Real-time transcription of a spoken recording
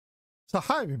So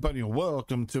hi everybody and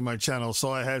welcome to my channel.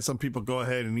 So I had some people go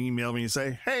ahead and email me and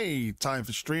say, hey, time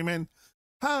for streaming.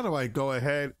 How do I go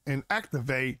ahead and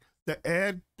activate the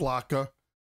ad blocker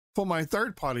for my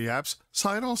third-party apps so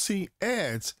I don't see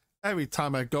ads every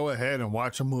time I go ahead and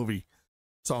watch a movie?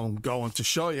 So I'm going to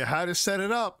show you how to set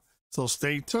it up. So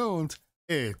stay tuned.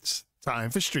 It's time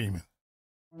for streaming.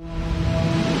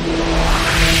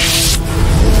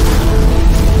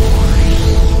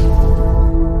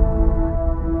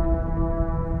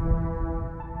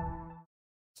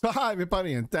 So hi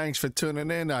everybody and thanks for tuning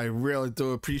in. I really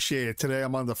do appreciate it. Today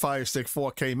I'm on the Firestick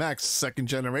 4K Max 2nd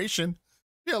generation.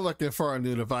 If you're looking for a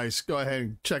new device, go ahead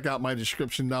and check out my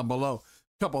description down below.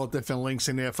 A couple of different links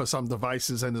in there for some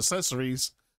devices and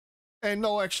accessories. And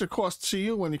no extra cost to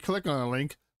you when you click on a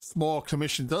link. Small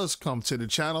commission does come to the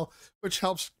channel, which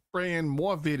helps bring in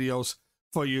more videos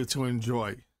for you to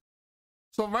enjoy.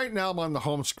 So right now I'm on the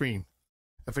home screen.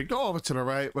 If we go over to the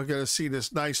right, we're going to see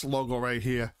this nice logo right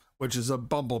here, which is a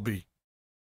bumblebee.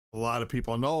 A lot of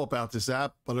people know about this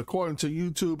app, but according to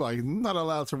YouTube, I'm not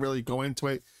allowed to really go into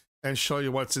it and show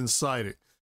you what's inside it.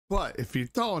 But if you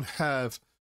don't have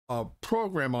a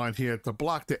program on here to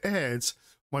block the ads,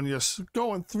 when you're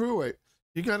going through it,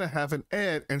 you're going to have an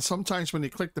ad, and sometimes when you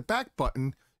click the back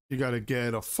button, you got to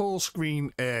get a full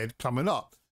screen ad coming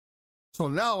up. So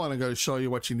now what I'm going to show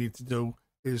you what you need to do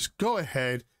is go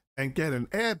ahead and get an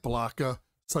ad blocker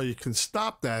so you can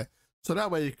stop that. So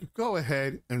that way you can go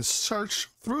ahead and search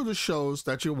through the shows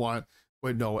that you want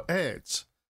with no ads.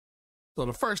 So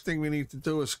the first thing we need to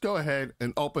do is go ahead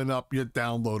and open up your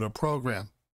downloader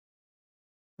program.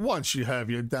 Once you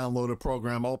have your downloader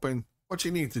program open, what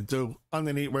you need to do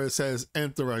underneath where it says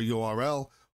enter a URL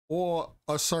or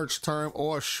a search term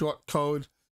or a short code,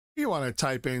 you want to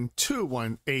type in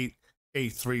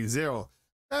 218830.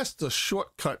 That's the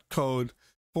shortcut code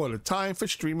for the Time for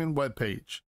Streaming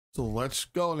webpage. So let's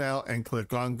go now and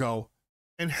click on go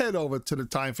and head over to the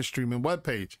Time for Streaming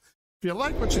webpage. If you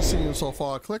like what you're seeing so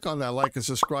far, click on that like and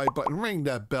subscribe button, ring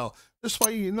that bell. This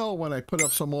way you know when I put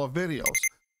up some more videos.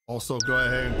 Also go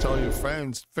ahead and tell your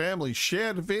friends, family,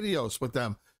 share the videos with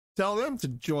them. Tell them to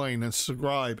join and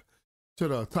subscribe to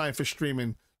the Time for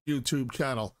Streaming YouTube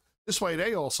channel. This way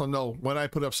they also know when I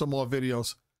put up some more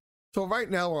videos. So right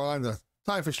now we're on the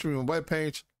Time for Streaming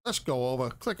webpage. Let's go over,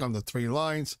 click on the 3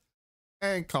 lines.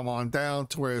 And come on down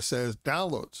to where it says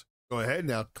downloads. Go ahead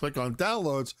now, click on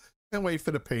downloads and wait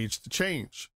for the page to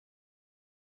change.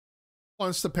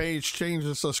 Once the page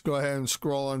changes, let's go ahead and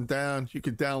scroll on down. You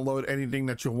can download anything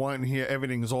that you want in here.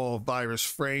 Everything is all virus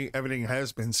free. Everything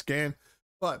has been scanned,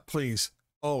 but please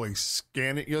always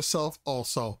scan it yourself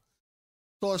also.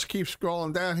 So let's keep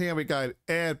scrolling down here. We got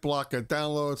ad blocker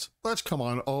downloads. Let's come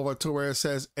on over to where it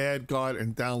says ad guard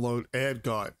and download ad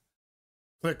guard.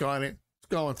 Click on it.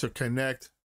 Going to connect.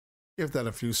 Give that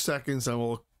a few seconds and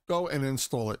we'll go and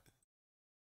install it.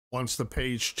 Once the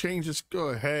page changes, go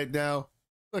ahead now,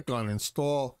 click on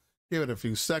install, give it a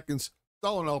few seconds.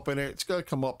 Don't open it. It's going to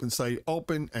come up and say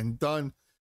open and done.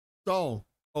 Don't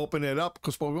open it up,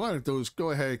 because what we want to do is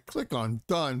go ahead, click on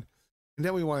done, and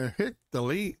then we want to hit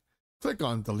delete, click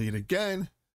on delete again,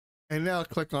 and now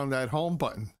click on that home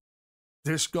button.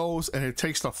 This goes and it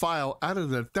takes the file out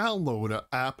of the downloader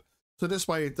app. So this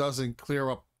way it doesn't clear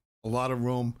up a lot of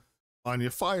room on your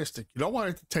Firestick. You don't want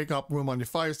it to take up room on your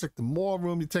Firestick. The more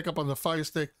room you take up on the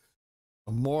Firestick,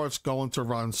 the more it's going to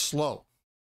run slow.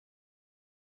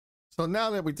 So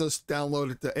now that we just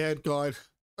downloaded the ad guard,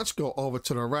 let's go over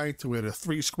to the right to where the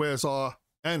 3 squares are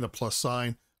and the plus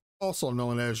sign, also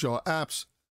known as your apps.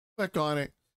 Click on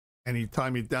it.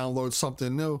 Anytime you download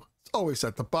something new, it's always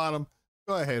at the bottom.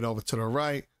 Go ahead over to the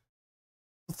right.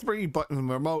 The 3 button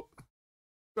remote.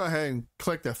 Go ahead and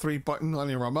click the 3 button on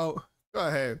your remote. Go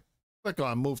ahead, click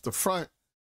on move to front.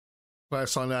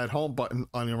 Press on that home button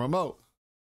on your remote.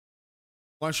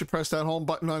 Once you press that home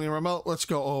button on your remote, let's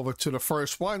go over to the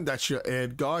first one. That's your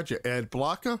ad guard, your ad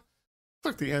blocker.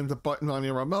 Click the enter button on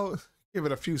your remote. Give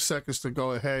it a few seconds to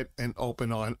go ahead and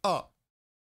open on up.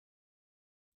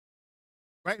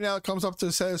 Right now it comes up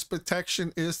to says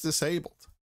protection is disabled.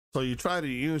 So you try to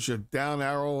use your down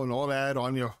arrow and all that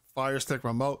on your Firestick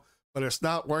remote, but it's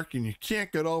not working. You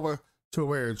can't get over to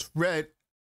where it's red,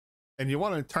 and you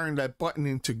want to turn that button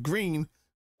into green,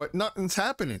 but nothing's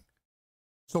happening.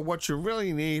 So what you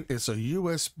really need is a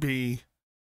USB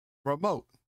remote.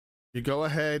 You go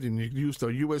ahead and you use the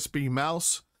USB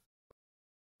mouse.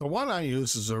 The one I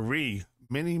use is a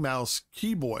mini mouse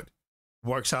keyboard.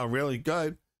 Works out really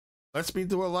good. Lets me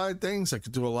do a lot of things. I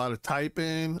can do a lot of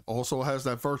typing. Also has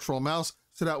that virtual mouse,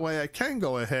 so that way I can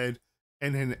go ahead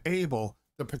and enable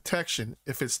the protection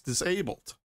if it's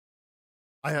disabled.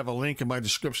 I have a link in my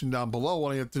description down below.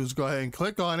 All you have to do is go ahead and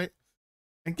click on it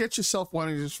and get yourself one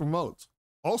of these remotes.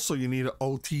 Also, you need an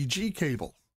OTG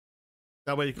cable.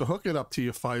 That way you can hook it up to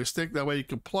your Fire Stick. That way you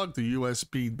can plug the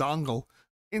USB dongle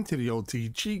into the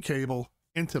OTG cable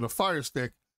into the Fire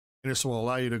Stick, and this will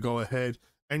allow you to go ahead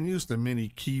and use the mini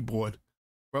keyboard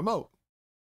remote.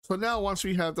 So now once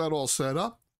we have that all set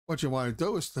up, what you want to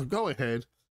do is to go ahead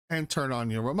and turn on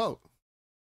your remote.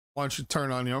 Once you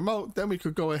turn on your remote, then we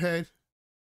could go ahead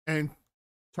and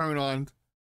turn on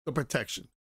the protection.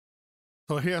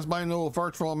 So here's my little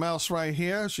virtual mouse right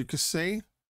here. As you can see,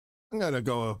 I'm going to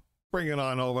go bring it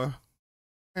on over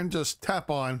and just tap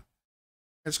on.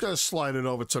 It's going to slide it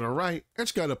over to the right.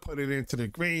 It's going to put it into the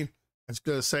green. It's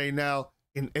going to say now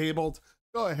enabled.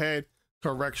 Go ahead,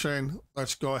 correction.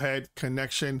 Let's go ahead,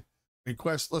 connection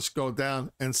request. Let's go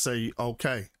down and say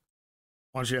okay.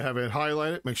 Once you have it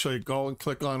highlighted, make sure you go and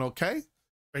click on OK.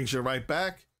 Brings you right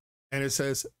back, and it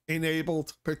says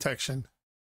enabled protection.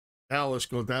 Now let's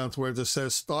go down to where it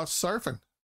says start surfing.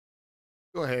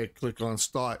 Go ahead, click on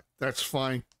start. That's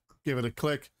fine. Give it a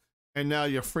click, and now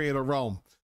you're free to roam.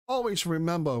 Always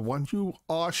remember, when you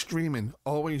are streaming,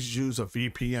 always use a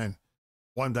VPN.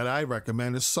 One that I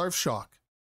recommend is SURFSHARK.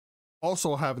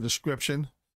 Also have a description,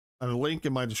 a link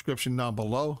in my description down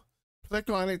below. Click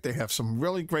on it. They have some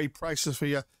really great prices for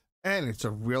you, and it's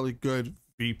a really good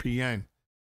VPN.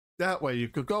 That way you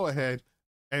could go ahead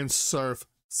and surf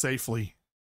safely.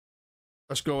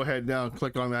 Let's go ahead now and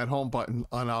click on that home button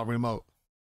on our remote.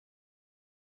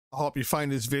 I hope you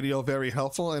find this video very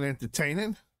helpful and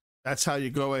entertaining. That's how you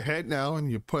go ahead now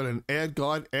and you put an ad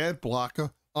guard, ad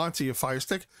blocker onto your Fire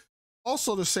Stick.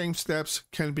 Also, the same steps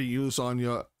can be used on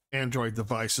your Android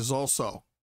devices also.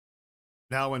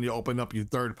 Now when you open up your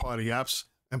third-party apps,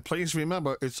 and please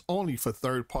remember, it's only for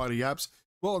third-party apps.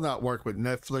 Will not work with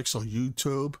Netflix or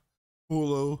YouTube,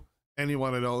 Hulu, any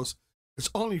one of those. It's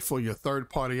only for your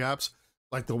third-party apps,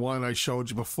 like the one I showed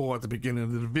you before at the beginning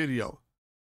of the video.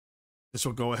 This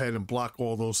will go ahead and block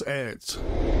all those ads.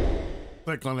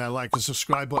 Click on that like and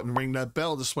subscribe button, ring that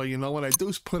bell. This way you know when I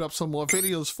do put up some more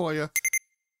videos for you.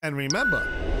 And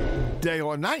remember, day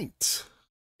or night,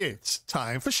 it's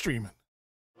time for streaming.